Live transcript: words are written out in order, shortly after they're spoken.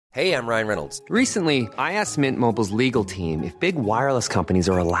Hey, I'm Ryan Reynolds. Recently, I asked Mint Mobile's legal team if big wireless companies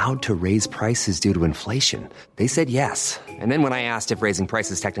are allowed to raise prices due to inflation. They said yes. And then when I asked if raising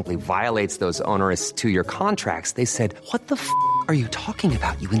prices technically violates those onerous two-year contracts, they said, "What the f*** are you talking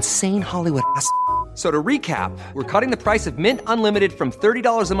about, you insane Hollywood ass?" So to recap, we're cutting the price of Mint Unlimited from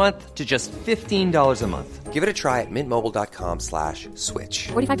 $30 a month to just $15 a month. Give it a try at mintmobile.com/switch.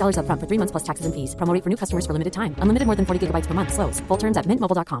 $45 up front for 3 months plus taxes and fees. Promo rate for new customers for limited time. Unlimited more than 40 gigabytes per month. Slows full terms at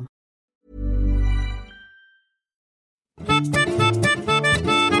mintmobile.com.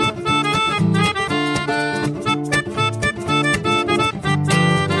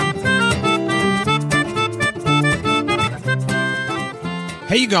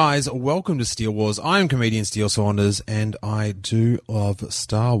 Hey you guys, welcome to Steele Wars. I'm comedian Steele Saunders and I do love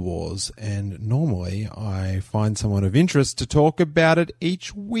Star Wars, and normally I find someone of interest to talk about it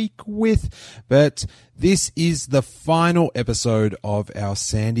each week with, but this is the final episode of our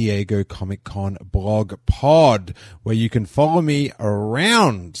San Diego Comic-Con blog pod, where you can follow me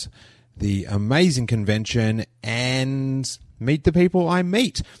around the amazing convention and meet the people I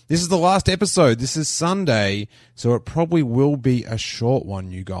meet. This is the last episode. This is Sunday, so it probably will be a short one,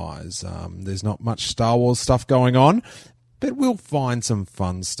 you guys. There's not much Star Wars stuff going on, but we'll find some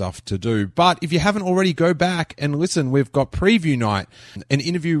fun stuff to do. But if you haven't already, go back and listen. We've got Preview Night, an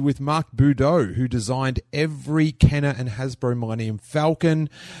interview with Mark Boudreau, who designed every Kenner and Hasbro Millennium Falcon.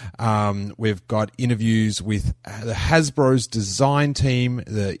 We've got interviews with the Hasbro's design team,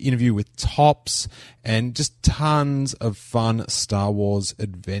 the interview with Topps, and just tons of fun Star Wars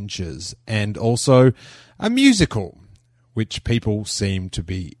adventures. And also a musical, which people seem to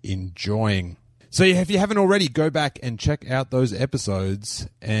be enjoying. So if you haven't already, go back and check out those episodes.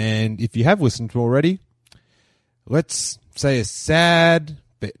 And if you have listened to already, let's say a sad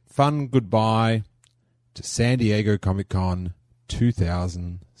but fun goodbye to San Diego Comic-Con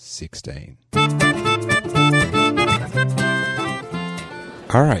 2016.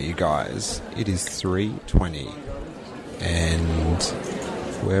 All right, you guys, it is 3:20 and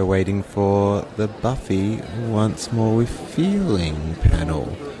we're waiting for the Buffy Once More with Feeling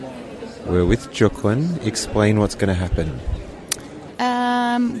panel. We're with Juklin. Explain what's going to happen.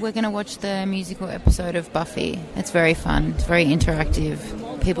 We're going to watch the musical episode of Buffy. It's very fun. It's very interactive.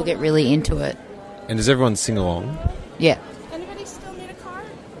 People get really into it. And does everyone sing along? Yeah. Anybody still need a car?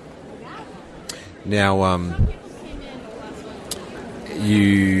 Now,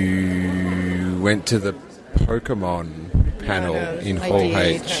 you went to the Pokemon panel in Hall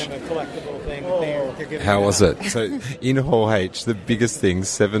H. How was it? So in Hall H, the biggest thing,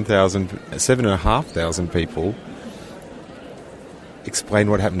 7,500 people. Explain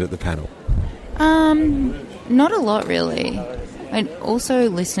what happened at the panel. Not a lot, really. And also,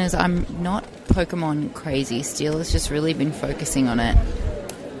 listeners, I'm not Pokemon crazy still. It's just really been focusing on it.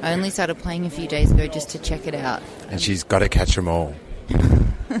 I only started playing a few days ago just to check it out. And she's got to catch them all.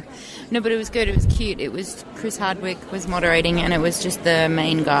 No, but it was good. It was cute. It was Chris Hardwick was moderating, and it was just the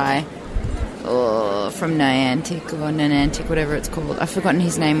main guy from Niantic or Nanantic, whatever it's called. I've forgotten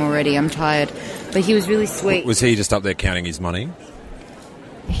his name already. I'm tired. But he was really sweet. Was he just up there counting his money?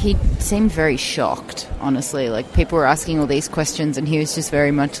 He seemed very shocked, honestly. Like, people were asking all these questions, and he was just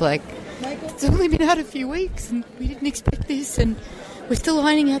very much like, it's only been out a few weeks, and we didn't expect this, and we're still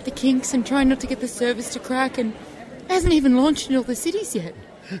ironing out the kinks and trying not to get the service to crack, and it hasn't even launched in all the cities yet.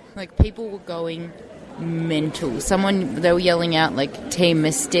 Like, people were going mental. They were yelling out, like, Team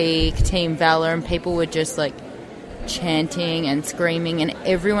Mystique, Team Valor, and people were just, like, chanting and screaming, and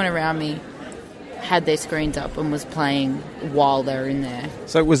everyone around me had their screens up and was playing while they were in there.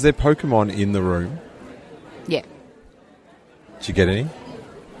 So was there Pokemon in the room? Yeah. Did you get any?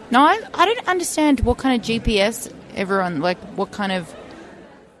 No, I don't understand what kind of GPS everyone, like, what kind of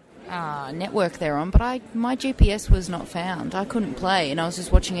network they're on, but my GPS was not found. I couldn't play, and I was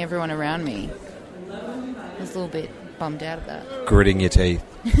just watching everyone around me. I was a little bit bummed out of that. Gritting your teeth.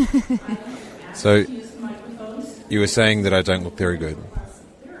 So, you were saying that I don't look very good.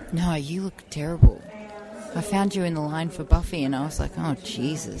 No, you look terrible. I found you in the line for Buffy, and I was like, oh,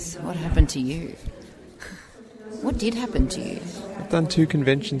 Jesus, what happened to you? What did happen to you? I've done 2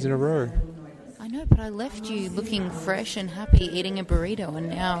 conventions in a row. I know, but I left you looking fresh and happy, eating a burrito, and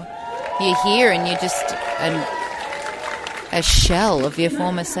now you're here and you're just a shell of your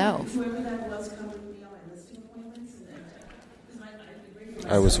former self.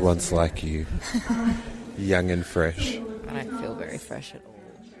 I was once like you, young and fresh. I don't feel very fresh at all.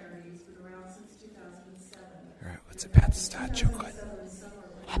 All right, what's about to start, Chocolate?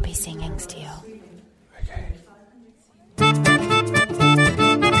 Happy singing, Steele. Okay.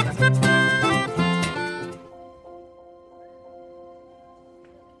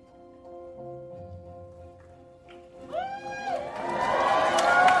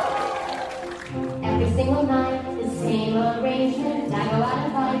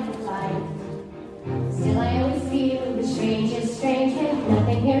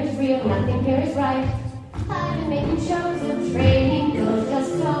 doing nothing here is right. I've been making shows of training girls,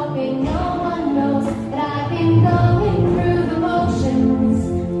 just hoping no one knows that I've been going through the motions,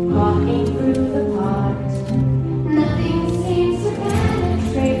 walking through the part. Nothing seems to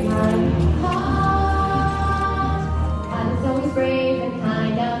penetrate my heart. I was always brave and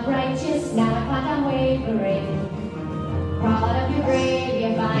kind of righteous, now I find I'm wavering. Crawl out of your grave,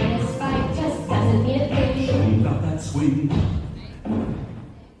 your finest fight just doesn't mean a thing. Not that sweet.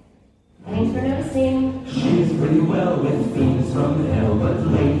 Thanks for noticing. She's pretty well with fiends from hell, but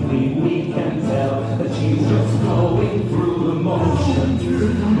lately we can tell that she's just going through the motions,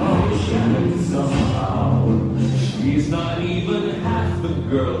 somehow. She's not even half the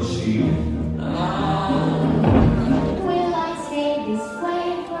girl she. Will I stay this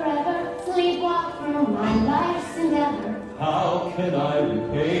way forever? Sleepwalk through my life's endeavor. How can I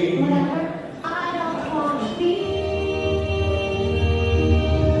repay? Whatever, I don't want to be.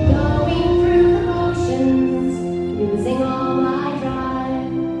 Going through the motions, losing all my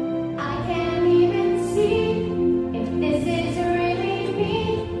drive. I can't even see if this is really me,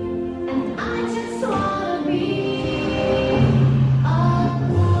 and I just wanna be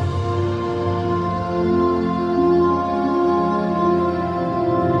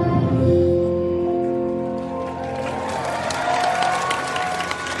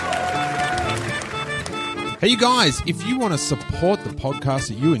Hey, you guys, if you want to support the podcast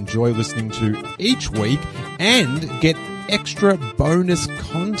that you enjoy listening to each week and get extra bonus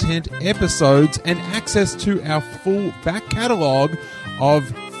content episodes and access to our full back catalogue of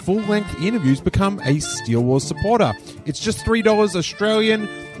full-length interviews, become a Steele Wars supporter. It's just $3 Australian,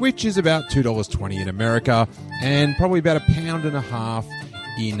 which is about $2.20 in America, and probably about £1.50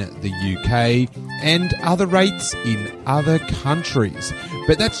 in the UK, and other rates in other countries.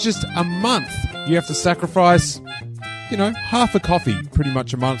 But that's just a month. You have to sacrifice, half a coffee pretty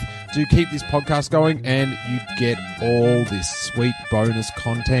much a month to keep this podcast going, and you get all this sweet bonus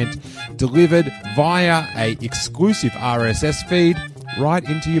content delivered via a exclusive RSS feed right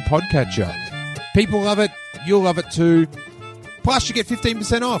into your podcatcher. People love it. You'll love it too. Plus, you get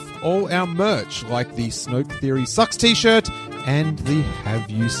 15% off all our merch, like the Snoke Theory Sucks t-shirt and the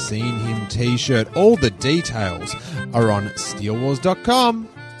Have You Seen Him t-shirt. All the details are on steelwars.com.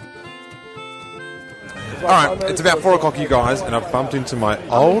 All right, it's about 4 o'clock, you guys, and I've bumped into my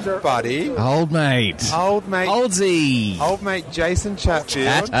old buddy. Old mate. Oldsy. Old mate Jason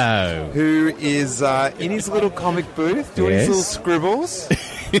Chatfield. Chatto. Who is in his little comic booth doing his little scribbles.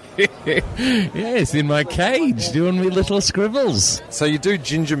 Yes, in my cage, doing me little scribbles. So you do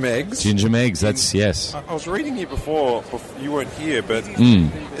Ginger Megs. Ginger Megs, that's, yes. I was reading you before you weren't here, but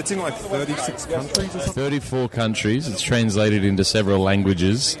it's in like 36 countries or something? 34 countries. It's translated into several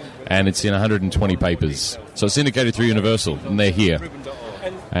languages, and it's in 120 papers. So it's syndicated through Universal, and they're here.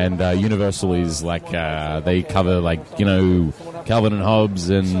 And Universal is like, they cover like, Calvin and Hobbes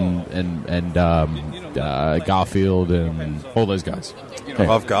and Garfield and all those guys. I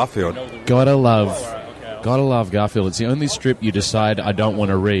love Garfield. Gotta love Garfield. It's the only strip you decide I don't want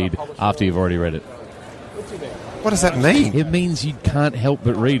to read after you've already read it. What does that mean? It means you can't help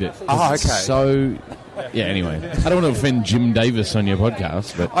but read it. Oh, okay. So, yeah, anyway. I don't want to offend Jim Davis on your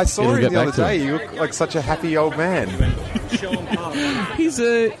podcast, but I saw him the other day. You look like such a happy old man. He's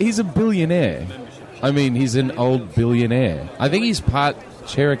a billionaire. I mean, he's an old billionaire. I think he's part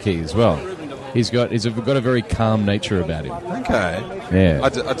Cherokee as well. He's got a very calm nature about him. Okay. Yeah. I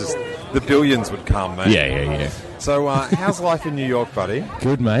just the billions would calm me. Yeah. So, how's life in New York, buddy?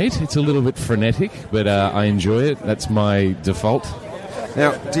 Good, mate. It's a little bit frenetic, but I enjoy it. That's my default.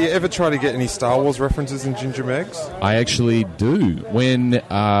 Now, do you ever try to get any Star Wars references in Ginger Megs? I actually do. When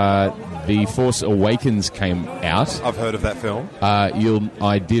The Force Awakens came out... I've heard of that film.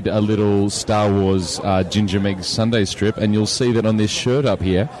 I did a little Star Wars Ginger Megs Sunday strip, and you'll see that on this shirt up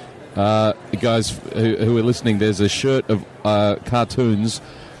here, guys who are listening, there's a shirt of cartoons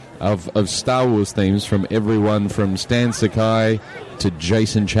of Star Wars themes from everyone from Stan Sakai to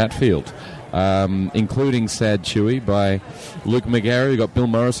Jason Chatfield. Including Sad Chewie by Luke McGarry. You've got Bill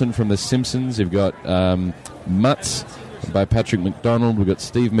Morrison from The Simpsons. You've got Mutts by Patrick McDonald. We've got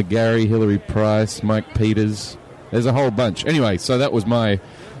Steve McGarry, Hilary Price, Mike Peters. There's a whole bunch. Anyway, so that was my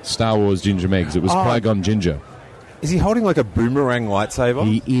Star Wars Ginger Megs. It was Qui-Gon Ginger. Is he holding like a boomerang lightsaber?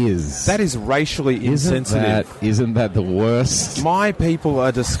 He is. That is racially insensitive. Isn't that the worst? My people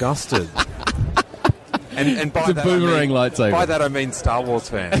are disgusted. And by it's a that boomerang lightsaber. By that I mean Star Wars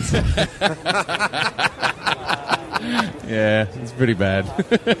fans. Yeah, it's pretty bad.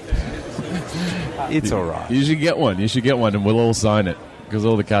 It's all right. You should get one. And we'll all sign it because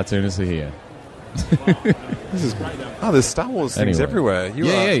all the cartoonists are here. There's Star Wars things Anyway. everywhere.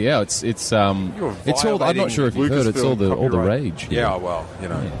 Yeah. It's it's all. I'm not sure if you've heard. It's all the copyright. rage. Yeah, well,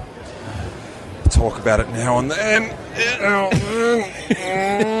 talk about it now and then.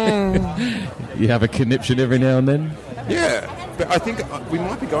 You have a conniption every now and then. Yeah, but I think we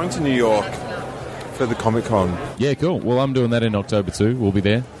might be going to New York for the Comic-Con. Yeah, cool. Well, I'm doing that in October too. We'll be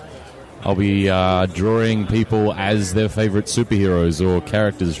there. I'll be drawing people as their favourite superheroes or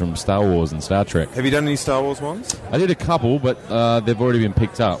characters from Star Wars and Star Trek. Have you done any Star Wars ones? I did a couple, but they've already been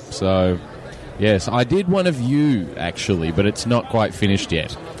picked up. So, yes, I did one of you, actually, but it's not quite finished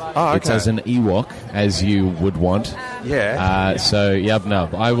yet. Oh, okay. It's as an Ewok, as you would want. Yeah. No,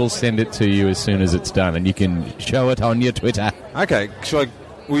 I will send it to you as soon as it's done, and you can show it on your Twitter. Okay,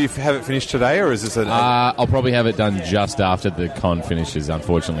 will you have it finished today, or is this I'll probably have it done just after the con finishes,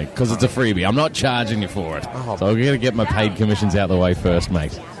 unfortunately, because it's a freebie. I'm not charging you for it. Oh. So I'm going to get my paid commissions out of the way first,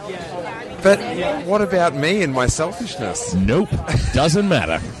 mate. But what about me and my selfishness? Nope. Doesn't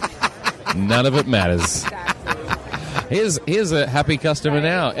matter. None of it matters. Here's a happy customer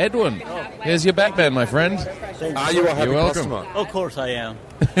now. Edwin, here's your Batman, my friend. Are you a happy You're welcome. customer? Of course I am.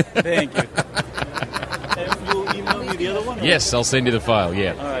 Thank you. You email me the other one? Yes, I'll send you the file.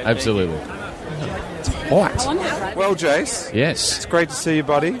 Yeah, right, absolutely. Right. Well, Jace, Yes. it's great to see you,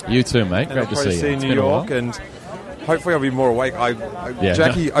 buddy. You too, mate. And Great I'll to probably see you. you in It's New been a York, while. and hopefully I'll be more awake.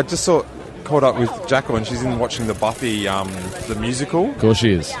 Jackie, I just caught up with Jacqueline. She's in watching the Buffy, the musical, Of course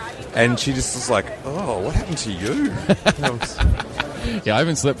she is. and she just was like, "Oh, what happened to you?" Yeah, I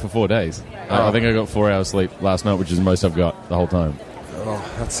haven't slept for 4 days. I think I got 4 hours sleep last night, which is the most I've got the whole time. Oh,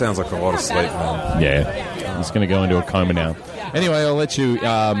 that sounds like a lot of sleep, man. Yeah. I'm just going to go into a coma now. Anyway, I'll let you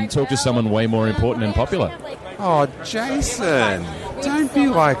talk to someone way more important and popular. Oh, Jason, don't be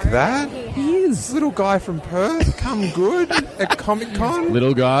like that. He is little guy from Perth. Come good at Comic-Con.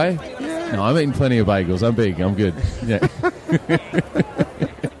 Little guy? Yeah. No, I'm eating plenty of bagels. I'm big. I'm good. Yeah.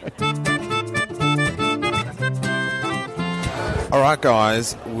 All right,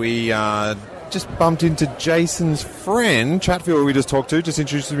 guys, we just bumped into Jason's friend, Chatfield, who we just talked to, just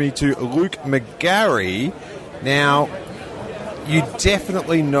introduced me to Luke McGarry. Now, you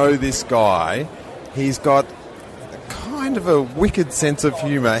definitely know this guy. He's got kind of a wicked sense of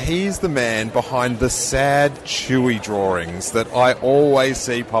humour. He's the man behind the sad Chewie drawings that I always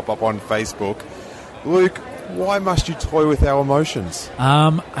see pop up on Facebook. Luke, why must you toy with our emotions?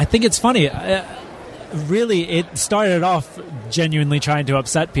 I think it's funny. Really, it started off genuinely trying to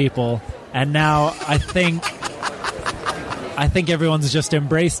upset people, and now I think everyone's just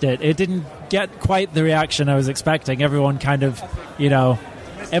embraced it. It didn't get quite the reaction I was expecting. Everyone kind of,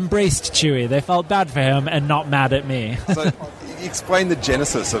 embraced Chewie. They felt bad for him and not mad at me. So, explain the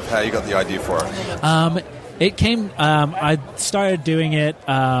genesis of how you got the idea for it. It came. I started doing it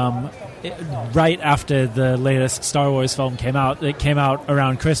right after the latest Star Wars film came out. It came out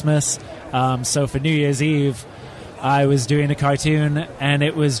around Christmas. So for New Year's Eve, I was doing a cartoon, and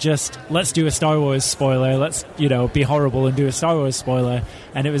it was just, let's do a Star Wars spoiler. Let's, be horrible and do a Star Wars spoiler.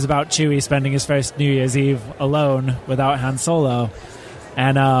 And it was about Chewie spending his first New Year's Eve alone without Han Solo.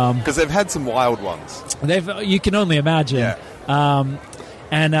 And because they've had some wild ones. You can only imagine. Yeah.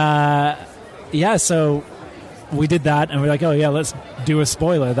 So we did that, and we're like, oh yeah, let's do a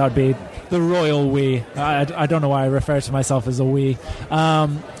spoiler. That would be the royal we. I don't know why I refer to myself as a we.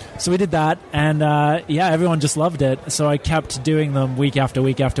 So we did that, and everyone just loved it. So I kept doing them week after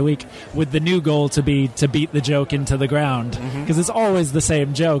week after week, with the new goal to be to beat the joke into the ground, because it's always the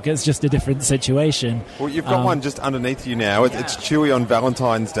same joke. It's just a different situation. Well, you've got one just underneath you now. It's Chewie on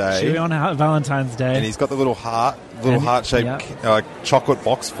Valentine's Day. Chewie on Valentine's Day, and he's got the little heart-shaped chocolate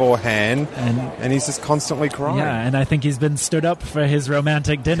box for Han, and he's just constantly crying. Yeah, and I think he's been stood up for his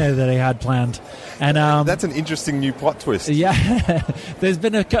romantic dinner that he had planned. And that's an interesting new plot twist. Yeah, there's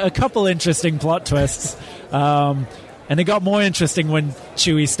been a couple interesting plot twists. And it got more interesting when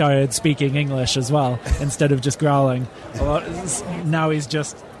Chewie started speaking English as well, instead of just growling. Now he's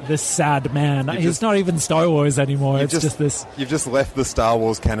just this sad man. He's not even Star Wars anymore. It's just this... You've just left the Star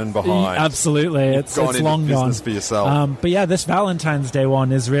Wars canon behind. Absolutely. It's long gone. Business for yourself. But yeah, this Valentine's Day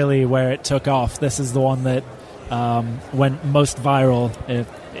one is really where it took off. This is the one that went most viral,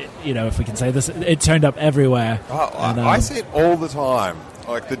 if we can say this. It turned up everywhere. I see it all the time.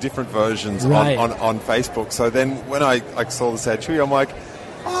 Like the different versions on Facebook. So then when I saw the Sad Chewie, I'm like,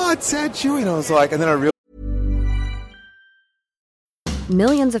 oh, it's Sad Chewie. And I was like, and then I realized.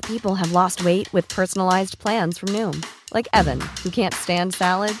 Millions of people have lost weight with personalized plans from Noom. Like Evan, who can't stand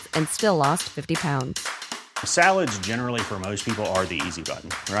salads and still lost 50 pounds. Salads generally for most people are the easy button,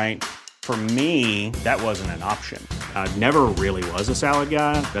 right? For me, that wasn't an option. I never really was a salad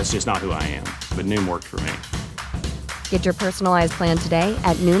guy. That's just not who I am. But Noom worked for me. Get your personalized plan today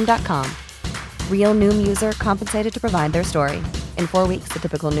at Noom.com. Real Noom user compensated to provide their story. In 4 weeks, the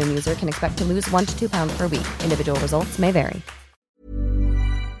typical Noom user can expect to lose 1 to 2 pounds per week. Individual results may vary.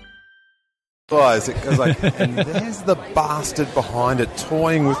 Guys, it goes like, and there's the bastard behind it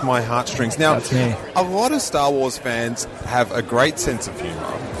toying with my heartstrings. Now, That's me. A lot of Star Wars fans have a great sense of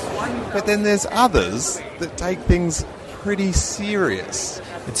humour, but then there's others that take things pretty serious.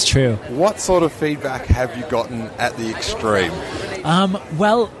 It's true. What sort of feedback have you gotten at the extreme?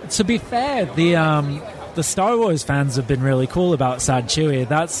 Well, to be fair, the Star Wars fans have been really cool about Sad Chewie.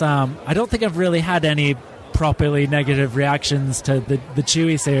 That's I don't think I've really had any properly negative reactions to the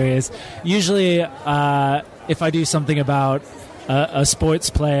Chewie series. Usually, if I do something about a sports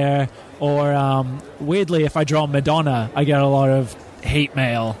player, or weirdly, if I draw Madonna, I get a lot of hate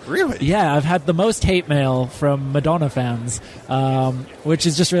mail. Really? Yeah, I've had the most hate mail from Madonna fans, which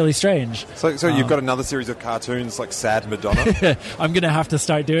is just really strange. So you've got another series of cartoons like Sad Madonna? I'm going to have to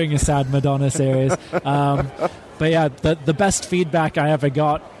start doing a Sad Madonna series. But yeah, the best feedback I ever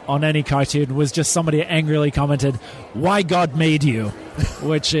got on any cartoon was just somebody angrily commented, "Why God made you,"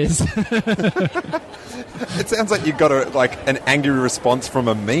 which is... It sounds like you got an angry response from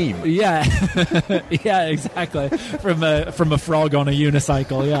a meme. Yeah, yeah, exactly. From a frog on a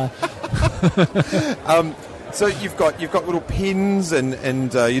unicycle. Yeah. So you've got little pins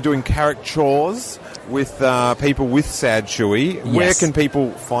and you're doing caricatures with people with Sad Chewie. Yes. Where can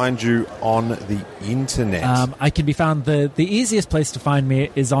people find you on the internet? I can be found. The easiest place to find me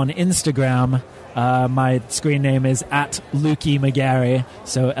is on Instagram. My screen name is @Lukey McGarry,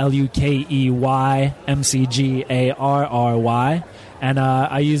 so LUKEY MCGARRY, and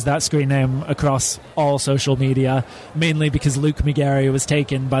I use that screen name across all social media, mainly because Luke McGarry was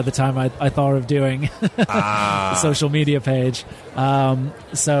taken by the time I thought of doing the social media page.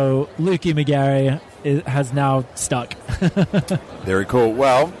 So Lukey McGarry has now stuck. Very cool.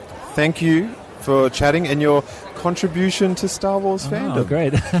 Well, thank you for chatting and your contribution to Star Wars fandom. Oh,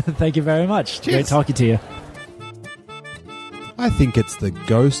 great. Thank you very much. Cheers. Great talking to you. I think it's the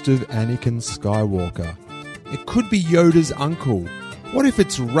ghost of Anakin Skywalker. It could be Yoda's uncle. What if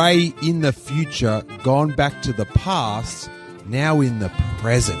it's Rey in the future, gone back to the past, now in the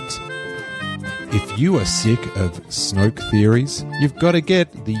present? If you are sick of Snoke theories, you've got to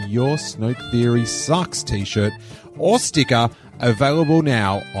get the Your Snoke Theory Sucks t-shirt or sticker, available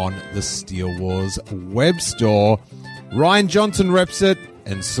now on the Steele Wars web store. Ryan Johnson reps it,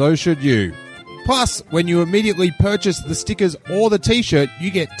 and so should you. Plus, when you immediately purchase the stickers or the t-shirt, you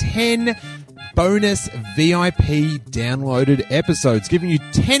get 10 bonus VIP downloaded episodes, giving you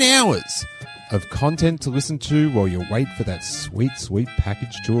 10 hours of content to listen to while you wait for that sweet, sweet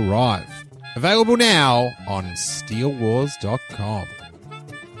package to arrive. Available now on SteelWars.com.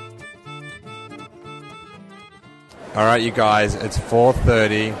 All right, you guys, it's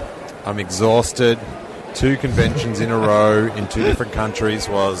 4:30. I'm exhausted. 2 conventions in a row in 2 different countries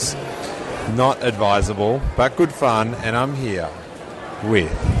was not advisable, but good fun. And I'm here with,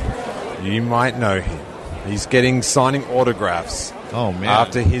 you might know him. He's getting signing autographs. Oh, man.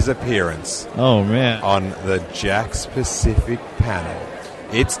 After his appearance. Oh, man. On the Jack's Pacific panel.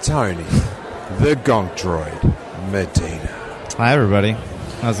 It's Tony, the Gonk Droid, Medina. Hi, everybody.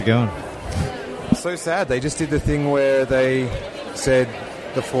 How's it going? So sad. They just did the thing where they said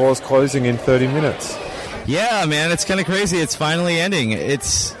the floor's closing in 30 minutes. Yeah, man, it's kind of crazy. It's finally ending.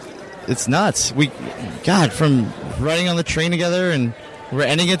 It's nuts. From riding on the train together and we're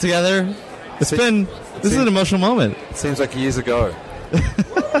ending it together. This is an emotional moment. It seems like years ago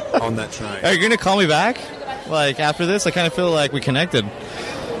on that train. Are you going to call me back? Like, after this? I kind of feel like we connected.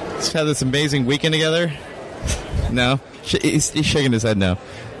 Just had this amazing weekend together. No? He's shaking his head no.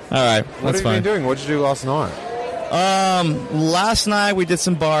 All right, what that's have you fine. been doing? What did you do last night? Last night we did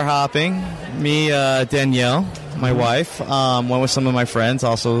some bar hopping. Me, Danielle, my wife, went with some of my friends.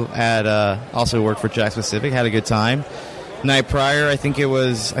 Also worked for Jack's Pacific. Had a good time. Night prior, I think that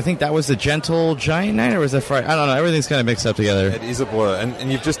was the Gentle Giant night, or was that Friday? I don't know. Everything's kind of mixed up together. It is a blur.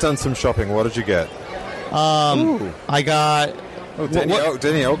 And you've just done some shopping. What did you get? I got.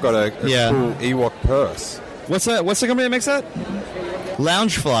 Danielle got a cool Ewok purse. What's the company that makes that?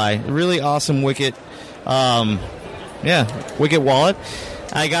 Loungefly, really awesome Wicket, Wicket wallet.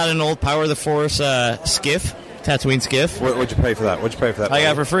 I got an old Power of the Force skiff, Tatooine skiff. What'd you pay for that? I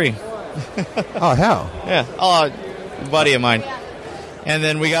got it for free. Oh, how? Yeah, a buddy of mine. And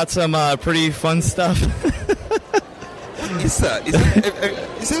then we got some pretty fun stuff. What is that? Is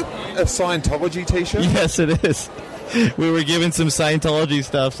that a Scientology t-shirt? Yes, it is. we were given some Scientology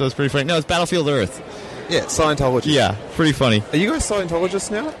stuff, so it's pretty funny. No, it's Battlefield Earth. Yeah, Scientology. Yeah, pretty funny. Are you guys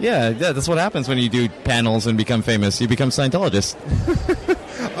Scientologists now? Yeah, that's what happens when you do panels and become famous. You become Scientologist.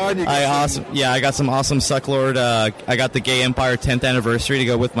 I got some awesome Sucklord. I got the Gay Empire 10th anniversary to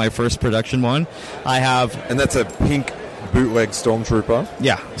go with my first production one. And that's a pink bootleg Stormtrooper.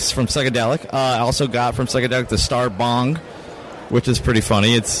 Yeah, it's from Psychedelic. I also got from Psychedelic the Star Bong, which is pretty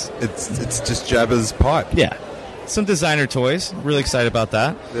funny. It's just Jabba's pipe. Yeah. Some designer toys. Really excited about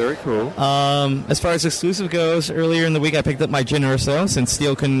that. Very cool. As far as exclusive goes, earlier in the week I picked up my Jyn Erso. Since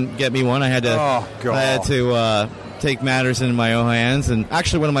Steel couldn't get me one, I had to take matters into my own hands. And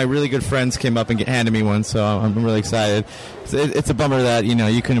actually, one of my really good friends came up and handed me one, so I'm really excited. It's a bummer that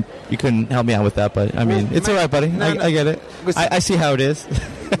you couldn't help me out with that, but I mean, it's all right, buddy. I get it. Listen, I see how it is.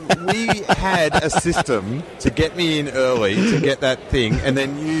 We had a system to get me in early to get that thing, and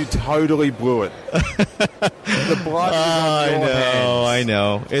then you totally blew it. The blood is on your hands. I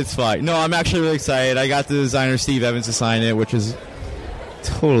know. It's fine. No, I'm actually really excited. I got the designer Steve Evans to sign it, which is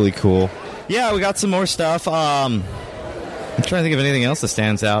totally cool. Yeah, we got some more stuff. I'm trying to think of anything else that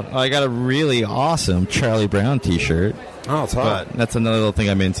stands out. I got a really awesome Charlie Brown t-shirt. Oh, it's hot. That's another little thing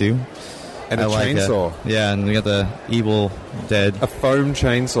I'm into. And a chainsaw. Yeah, and we got the Evil Dead. A foam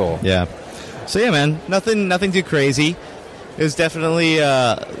chainsaw. Yeah. So yeah, man, nothing too crazy. It was definitely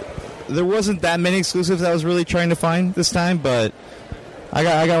there wasn't that many exclusives I was really trying to find this time, but I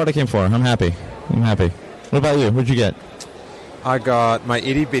got what I came for. I'm happy. What about you? What'd you get? I got my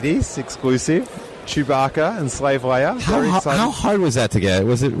Itty Bitties exclusive, Chewbacca and Slave Leia. How hard was that to get?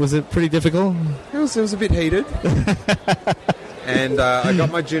 Was it pretty difficult? It was a bit heated. And I got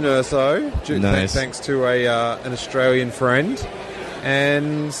my Jyn Erso, nice. Thanks to an Australian friend.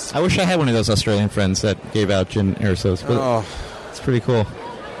 And I wish I had one of those Australian friends that gave out Jyn Ersos. But it's pretty cool.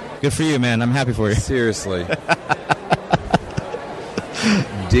 Good for you, man. I'm happy for you. Seriously.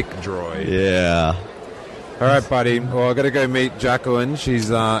 Dick droid. Yeah. All right, buddy. Well, I've got to go meet Jacqueline.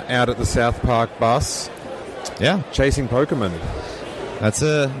 She's out at the South Park bus. Yeah. Chasing Pokemon. That's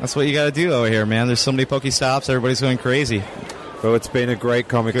what you got to do over here, man. There's so many Pokestops. Everybody's going crazy. Well, it's been a great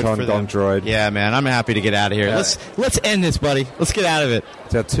Comic-Con, Don Droid. Yeah, man. I'm happy to get out of here. Yeah. Let's end this, buddy. Let's get out of it.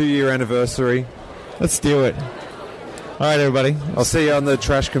 It's our 2-year anniversary. Let's do it. All right, everybody. I'll see you on the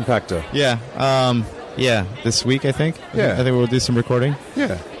trash compactor. Yeah. Yeah, this week, I think. Yeah. I think we'll do some recording.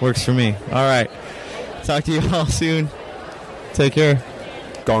 Yeah. Works for me. All right. Talk to you all soon. Take care.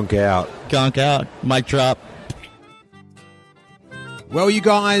 Gonk out. Gonk out. Mic drop. Well, you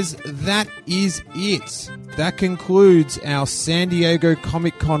guys, that is it. That concludes our San Diego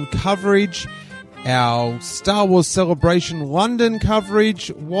Comic-Con coverage, our Star Wars Celebration London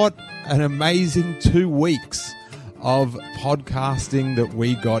coverage. What an amazing 2 weeks of podcasting that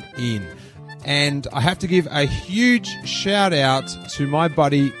we got in. And I have to give a huge shout out to my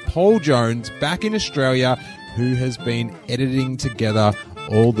buddy Paul Jones back in Australia, who has been editing together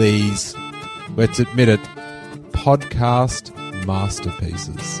all these, let's admit it, podcast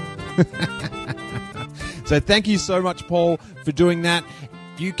masterpieces. So thank you so much, Paul, for doing that.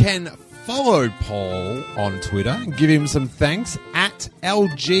 You can follow Paul on Twitter and give him some thanks at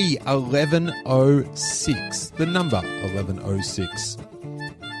LG1106, the number 1106.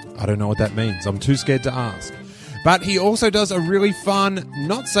 I don't know what that means. I'm too scared to ask. But he also does a really fun,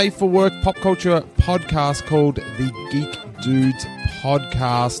 not safe for work pop culture podcast called The Geek Dudes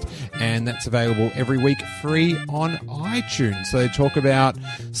Podcast, and that's available every week free on iTunes. So they talk about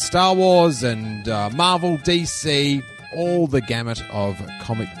Star Wars and Marvel, DC, all the gamut of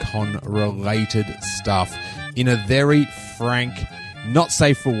Comic-Con related stuff in a very frank, not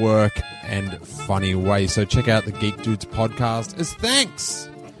safe for work and funny way. So check out the Geek Dudes Podcast as thanks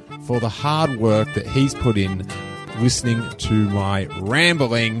for the hard work that he's put in listening to my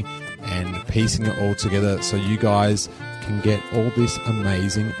rambling and piecing it all together so you guys can get all this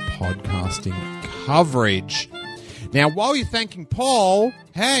amazing podcasting coverage. Now, while you're thanking Paul,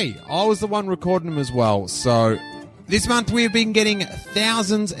 hey, I was the one recording them as well. So this month we have been getting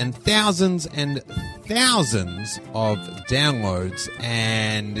thousands and thousands and thousands of downloads,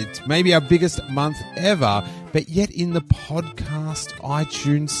 and it's maybe our biggest month ever, but yet in the podcast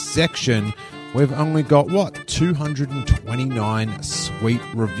iTunes section, we've only got, 229 sweet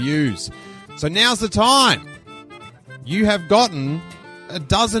reviews. So now's the time. You have gotten a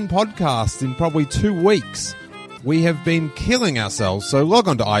dozen podcasts in probably 2 weeks. We have been killing ourselves, so log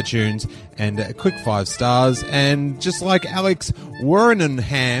on to iTunes and click 5 stars, and just like Alex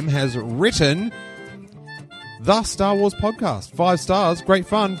Wernenham has written, the Star Wars Podcast. 5 stars, great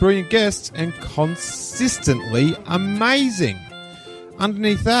fun, brilliant guests, and consistently amazing.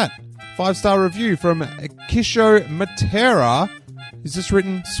 Underneath that, 5-star review from Kisho Matera. He's just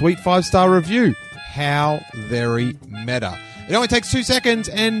written, sweet 5-star review. How very meta. It only takes 2 seconds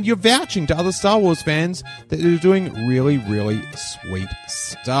and you're vouching to other Star Wars fans that they're doing really, really sweet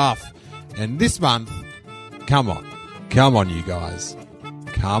stuff. And this month, come on you guys.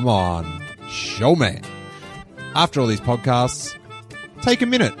 Come on, show me. After all these podcasts, take a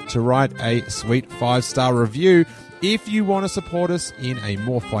minute to write a sweet 5-star review if you want to support us in a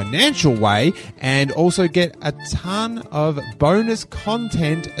more financial way and also get a ton of bonus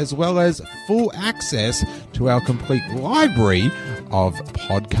content as well as full access to our complete library of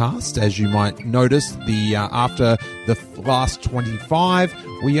podcasts. As you might notice, after the last 25,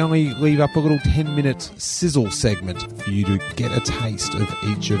 we only leave up a little 10-minute sizzle segment for you to get a taste of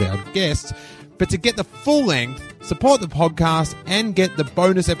each of our guests. But to get the full length, support the podcast, and get the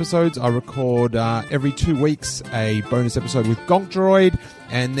bonus episodes, I record every 2 weeks a bonus episode with Gonk Droid,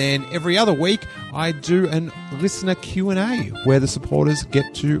 and then every other week I do an listener Q&A where the supporters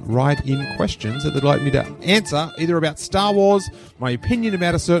get to write in questions that they'd like me to answer, either about Star Wars, my opinion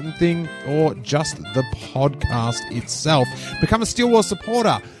about a certain thing, or just the podcast itself. Become a Steele Wars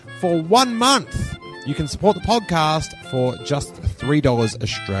supporter for 1 month. You can support the podcast for just $3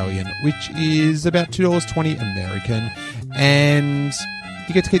 Australian, which is about $2.20 American, and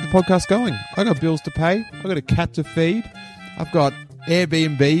you get to keep the podcast going. I got bills to pay. I got a cat to feed. I've got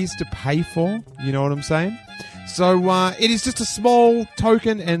Airbnbs to pay for. You know what I'm saying? So it is just a small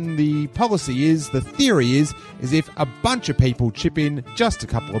token, and the theory is if a bunch of people chip in just a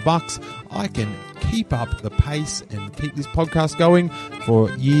couple of bucks, I can keep up the pace and keep this podcast going for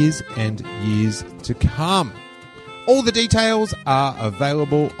years and years to come. All the details are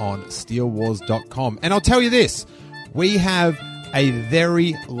available on steelewars.com. And I'll tell you this, we have a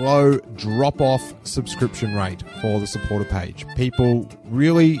very low drop-off subscription rate for the supporter page. People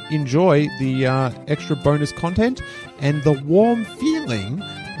really enjoy the extra bonus content and the warm feeling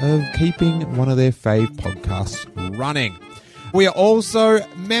of keeping one of their fave podcasts running. We are also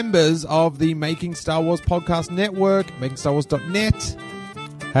members of the Making Star Wars Podcast Network, makingstarwars.net.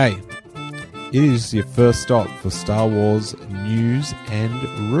 Hey, it is your first stop for Star Wars news and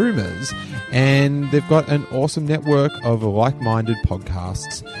rumors, and they've got an awesome network of like-minded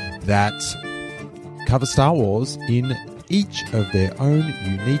podcasts that cover Star Wars in each of their own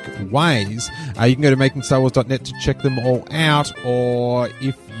unique ways. You can go to makingstarwars.net to check them all out, or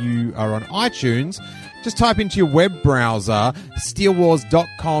if you are on iTunes, just type into your web browser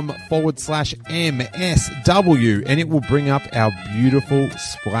steelewars.com/MSW and it will bring up our beautiful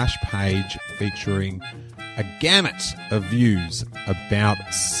splash page featuring a gamut of views about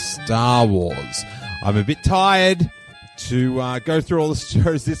Star Wars. I'm a bit tired to go through all the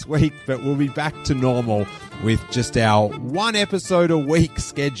shows this week, but we'll be back to normal with just our 1 episode a week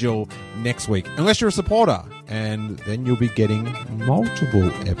schedule next week, unless you're a supporter, and then you'll be getting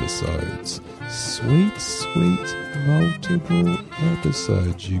multiple episodes. Sweet, sweet multiple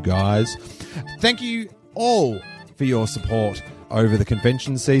episodes, you guys. Thank you all for your support over the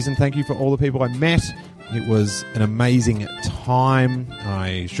convention season. Thank you for all the people I met. It was an amazing time.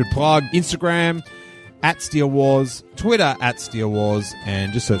 I should plug Instagram at Steele Wars, Twitter at Steele Wars,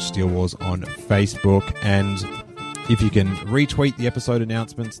 and just search Steele Wars on Facebook. And if you can retweet the episode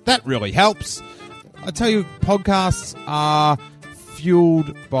announcements, that really helps. I tell you, podcasts are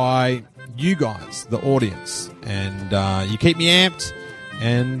fueled by you guys, the audience, and you keep me amped,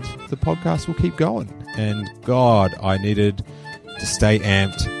 and the podcast will keep going. And God, I needed to stay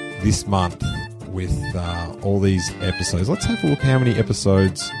amped this month with all these episodes. Let's have a look how many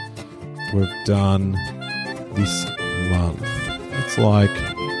episodes we've done this month. It's like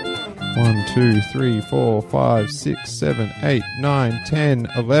 1, 2, 3, 4, 5, 6, 7, 8, 9, 10,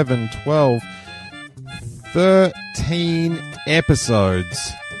 11, 12, 13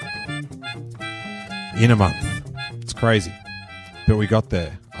 episodes in a month. It's crazy. But we got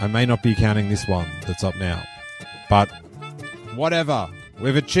there. I may not be counting this one that's up now. But whatever.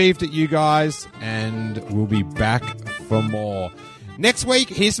 We've achieved it, you guys, and we'll be back for more. Next week,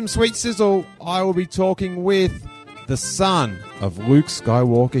 here's some sweet sizzle. I will be talking with the son of Luke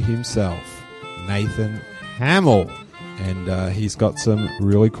Skywalker himself, Nathan Hamill. And he's got some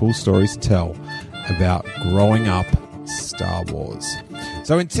really cool stories to tell about growing up Star Wars.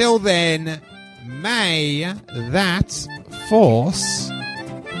 So until then, may that force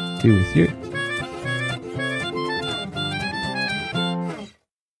be with you.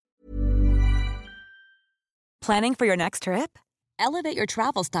 Planning for your next trip? Elevate your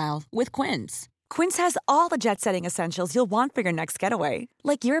travel style with Quince. Quince has all the jet-setting essentials you'll want for your next getaway,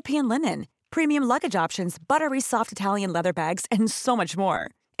 like European linen, premium luggage options, buttery soft Italian leather bags, and so much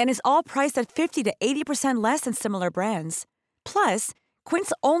more. and is all priced at 50 to 80% less than similar brands. Plus,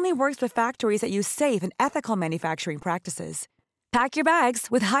 Quince only works with factories that use safe and ethical manufacturing practices. Pack your bags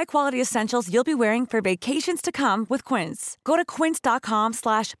with high-quality essentials you'll be wearing for vacations to come with Quince. Go to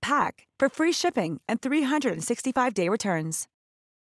quince.com/pack for free shipping and 365-day returns.